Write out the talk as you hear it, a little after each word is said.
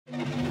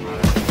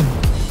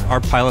Our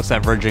pilots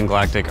at Virgin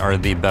Galactic are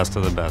the best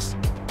of the best.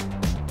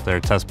 They're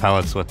test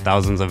pilots with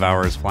thousands of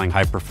hours flying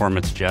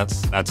high-performance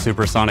jets at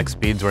supersonic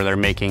speeds where they're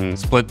making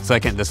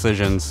split-second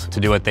decisions to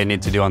do what they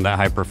need to do on that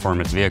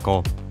high-performance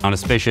vehicle. On a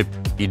spaceship,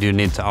 you do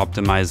need to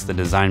optimize the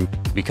design.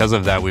 Because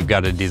of that, we've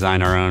got to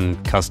design our own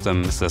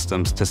custom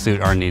systems to suit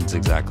our needs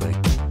exactly.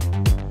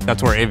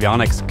 That's where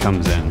avionics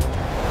comes in.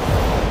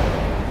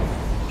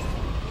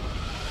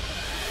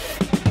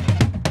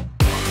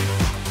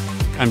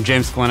 I'm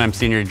James Flynn. I'm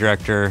Senior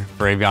Director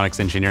for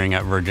Avionics Engineering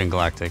at Virgin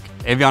Galactic.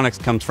 Avionics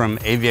comes from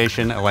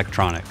aviation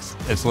electronics.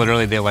 It's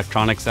literally the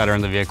electronics that are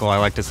in the vehicle. I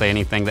like to say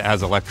anything that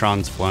has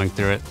electrons flowing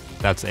through it,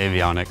 that's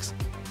avionics.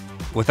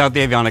 Without the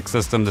avionics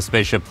system, the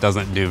spaceship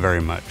doesn't do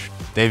very much.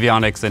 The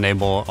avionics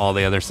enable all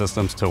the other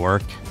systems to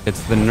work.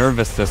 It's the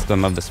nervous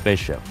system of the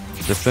spaceship.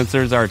 The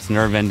sensors are its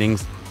nerve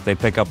endings. They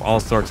pick up all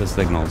sorts of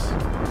signals.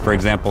 For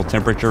example,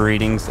 temperature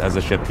readings as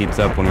the ship heats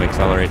up when we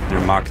accelerate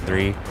through Mach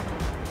 3.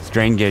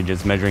 Strain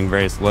gauges measuring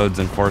various loads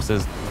and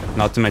forces,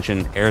 not to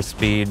mention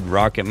airspeed,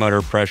 rocket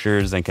motor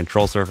pressures, and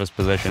control surface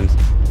positions.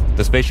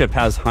 The spaceship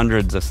has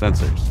hundreds of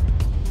sensors.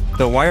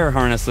 The wire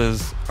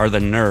harnesses are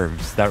the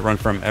nerves that run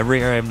from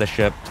every area of the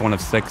ship to one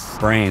of 6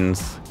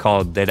 brains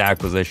called data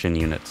acquisition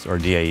units, or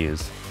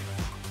DAUs.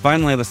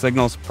 Finally, the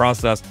signal's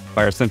processed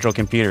by our central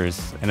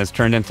computers and is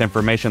turned into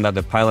information that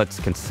the pilots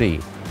can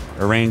see,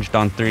 arranged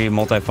on 3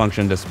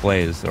 multifunction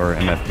displays, or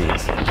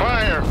MFDs.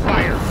 Fire!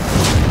 Fire!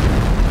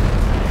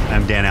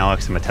 I'm Dan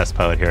Alex. I'm a test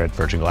pilot here at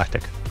Virgin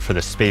Galactic. For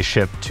the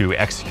spaceship to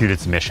execute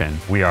its mission,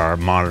 we are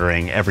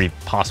monitoring every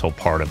possible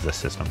part of the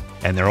system.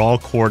 And they're all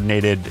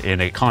coordinated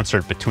in a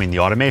concert between the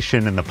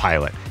automation and the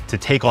pilot to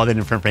take all that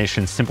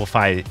information,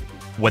 simplify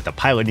what the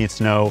pilot needs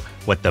to know,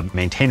 what the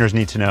maintainers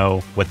need to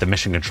know, what the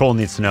mission control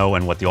needs to know,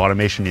 and what the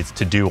automation needs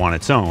to do on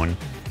its own.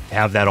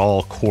 Have that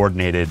all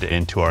coordinated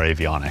into our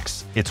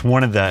avionics. It's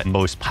one of the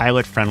most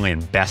pilot-friendly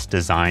and best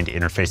designed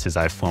interfaces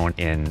I've flown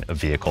in a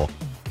vehicle.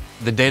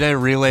 The data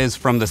relays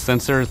from the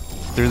sensor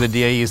through the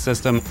DAU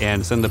system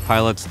and send the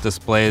pilot's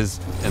displays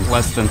in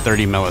less than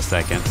 30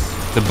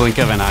 milliseconds, the blink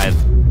of an eye.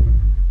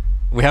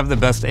 We have the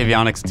best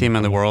avionics team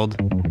in the world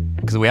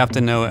because we have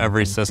to know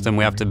every system.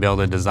 We have to be able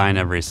to design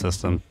every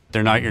system.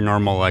 They're not your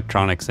normal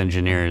electronics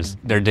engineers.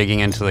 They're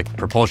digging into the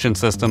propulsion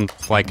system,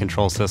 flight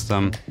control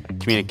system,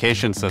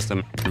 communication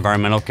system,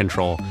 environmental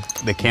control,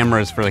 the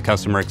cameras for the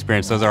customer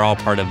experience. Those are all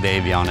part of the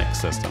avionics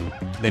system.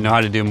 They know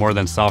how to do more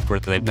than software.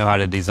 They know how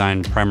to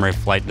design primary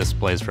flight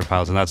displays for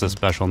pilots, and that's a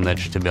special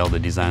niche to be able to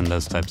design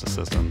those types of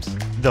systems.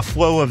 The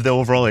flow of the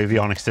overall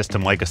avionics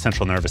system, like a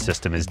central nervous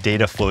system, is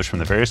data flows from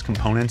the various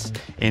components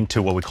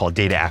into what we call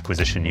data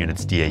acquisition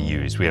units,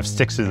 DAUs. We have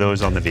 6 of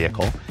those on the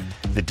vehicle.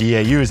 The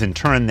DAUs in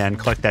turn then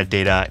collect that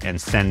data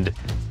and send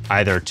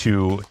either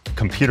to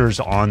computers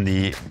on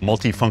the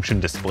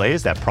multifunction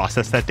displays that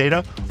process that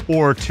data,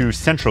 or to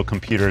central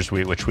computers,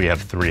 which we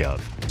have 3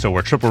 of. So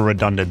we're triple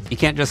redundant. You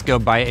can't just go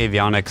buy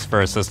avionics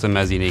for a system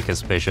as unique as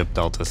Spaceship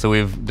Delta. So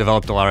we've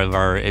developed a lot of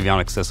our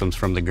avionics systems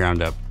from the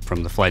ground up,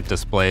 from the flight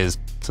displays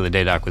to the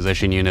data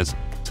acquisition units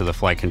to the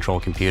flight control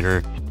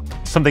computer.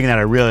 Something that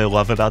I really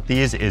love about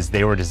these is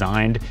they were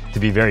designed to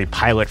be very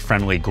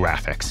pilot-friendly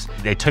graphics.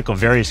 They took a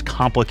very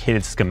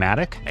complicated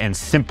schematic and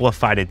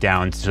simplified it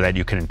down so that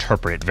you can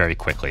interpret it very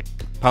quickly.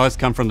 Pilots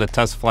come from the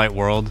test flight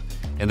world,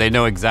 and they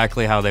know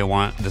exactly how they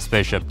want the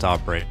spaceship to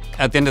operate.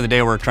 At the end of the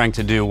day, we're trying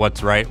to do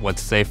what's right,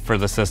 what's safe for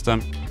the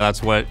system.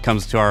 That's what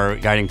comes to our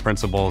guiding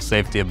principle,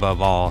 safety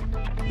above all.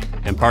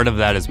 And part of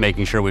that is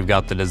making sure we've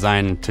got the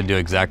design to do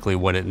exactly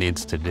what it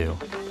needs to do.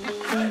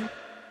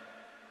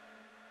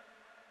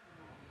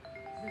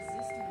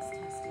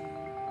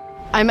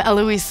 I'm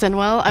Eloise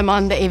Sinwell. I'm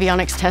on the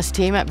avionics test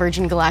team at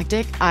Virgin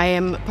Galactic. I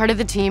am part of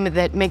the team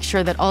that makes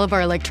sure that all of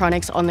our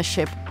electronics on the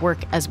ship work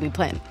as we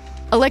plan.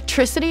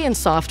 Electricity and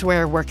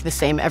software work the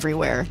same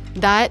everywhere.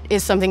 That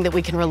is something that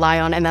we can rely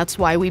on, and that's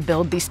why we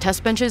build these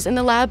test benches in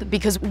the lab,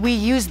 because we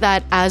use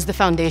that as the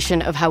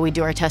foundation of how we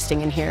do our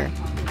testing in here.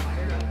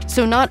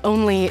 So not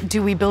only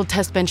do we build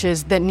test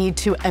benches that need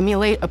to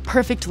emulate a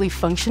perfectly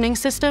functioning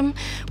system,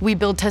 we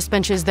build test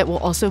benches that will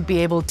also be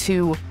able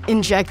to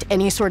inject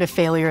any sort of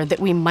failure that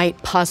we might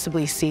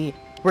possibly see.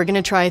 We're going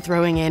to try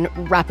throwing in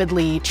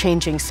rapidly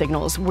changing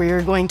signals.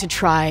 We're going to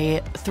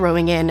try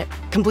throwing in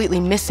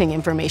completely missing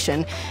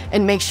information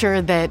and make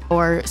sure that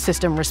our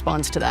system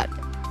responds to that.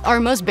 Our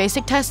most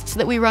basic tests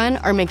that we run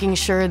are making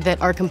sure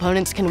that our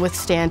components can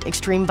withstand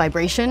extreme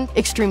vibration,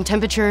 extreme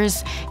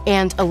temperatures,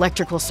 and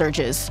electrical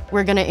surges.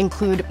 We're going to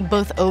include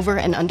both over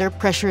and under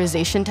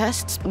pressurization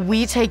tests.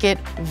 We take it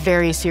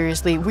very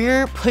seriously.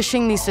 We're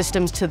pushing these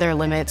systems to their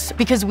limits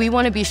because we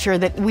want to be sure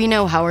that we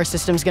know how our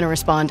system's going to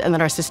respond and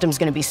that our system's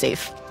going to be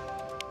safe.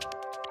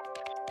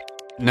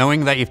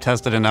 Knowing that you've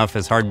tested enough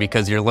is hard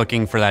because you're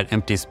looking for that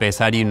empty space.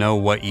 How do you know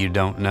what you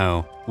don't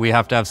know? We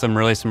have to have some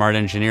really smart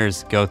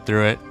engineers go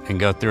through it and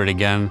go through it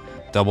again,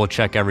 double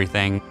check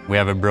everything. We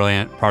have a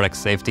brilliant product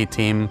safety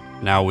team.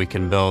 Now we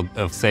can build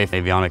a safe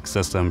avionics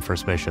system for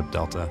Spaceship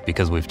Delta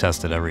because we've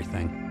tested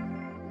everything.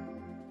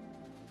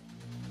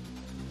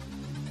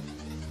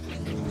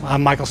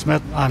 I'm Michael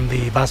Smith. I'm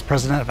the Vice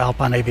President of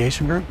Alpine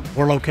Aviation Group.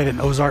 We're located in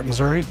Ozark,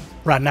 Missouri.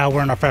 Right now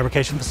we're in our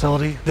fabrication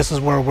facility. This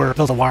is where we're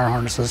building wire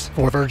harnesses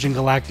for Virgin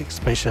Galactic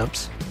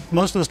spaceships.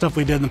 Most of the stuff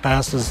we did in the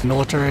past is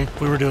military.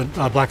 We were doing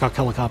Black Hawk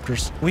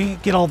helicopters. We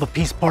get all the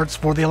piece parts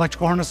for the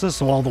electrical harnesses,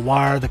 so all the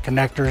wire, the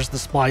connectors, the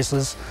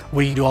splices.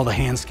 We do all the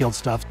hand-skilled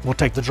stuff. We'll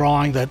take the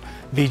drawing that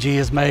VG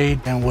has made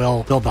and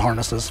we'll build the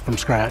harnesses from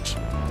scratch.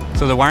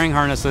 So the wiring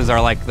harnesses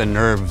are like the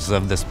nerves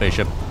of the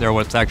spaceship. They're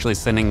what's actually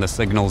sending the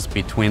signals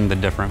between the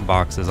different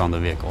boxes on the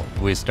vehicle.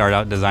 We start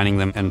out designing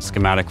them in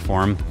schematic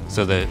form,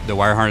 so the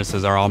wire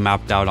harnesses are all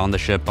mapped out on the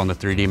ship on the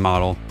 3D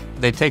model.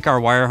 They take our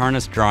wire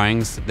harness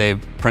drawings, they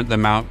print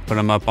them out, put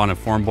them up on a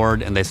form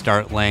board, and they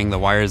start laying the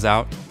wires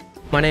out.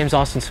 My name's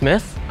Austin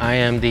Smith. I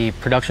am the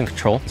production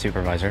control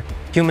supervisor.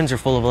 Humans are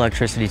full of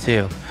electricity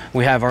too.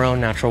 We have our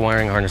own natural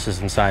wiring harnesses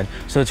inside,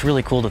 so it's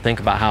really cool to think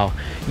about how,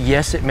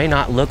 yes, it may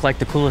not look like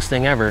the coolest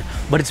thing ever,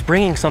 but it's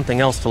bringing something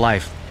else to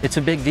life. It's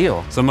a big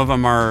deal. Some of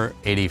them are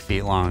 80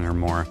 feet long or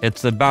more.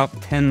 It's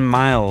about 10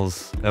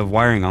 miles of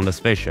wiring on the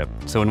spaceship.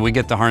 So when we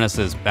get the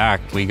harnesses back,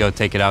 we go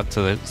take it out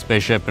to the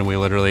spaceship and we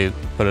literally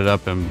put it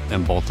up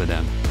and bolt it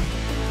in.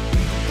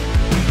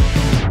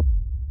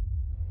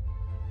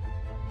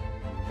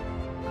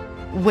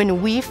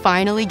 When we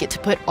finally get to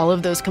put all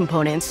of those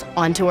components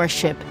onto our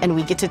ship and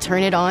we get to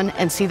turn it on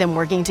and see them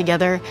working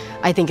together,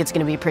 I think it's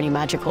going to be pretty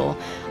magical.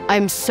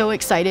 I'm so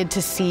excited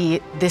to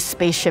see this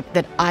spaceship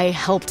that I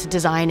helped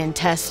design and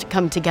test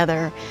come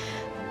together.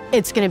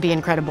 It's going to be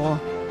incredible.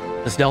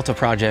 This Delta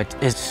project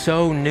is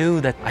so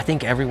new that I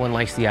think everyone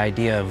likes the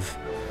idea of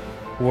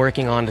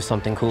working onto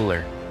something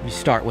cooler. You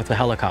start with a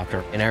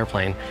helicopter, an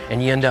airplane,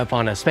 and you end up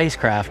on a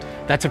spacecraft.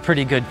 That's a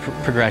pretty good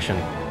progression.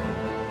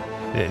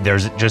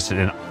 There's just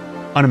an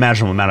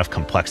unimaginable amount of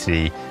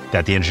complexity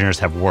that the engineers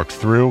have worked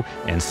through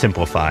and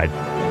simplified.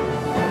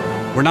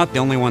 We're not the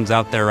only ones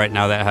out there right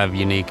now that have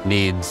unique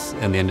needs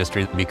in the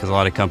industry, because a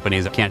lot of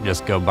companies can't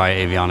just go buy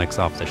avionics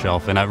off the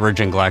shelf. And at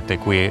Virgin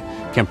Galactic, we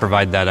can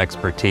provide that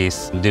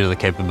expertise due to the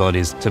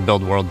capabilities to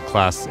build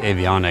world-class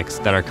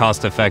avionics that are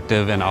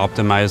cost-effective and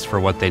optimized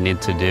for what they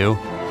need to do.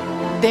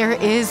 There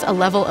is a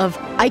level of,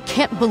 I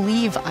can't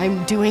believe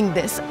I'm doing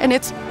this, and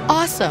it's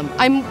awesome.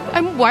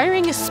 I'm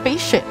wiring a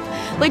spaceship.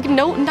 Like,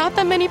 no, not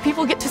that many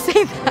people get to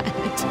say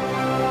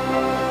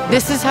that.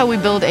 This is how we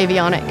build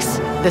avionics.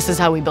 This is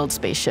how we build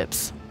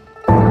spaceships.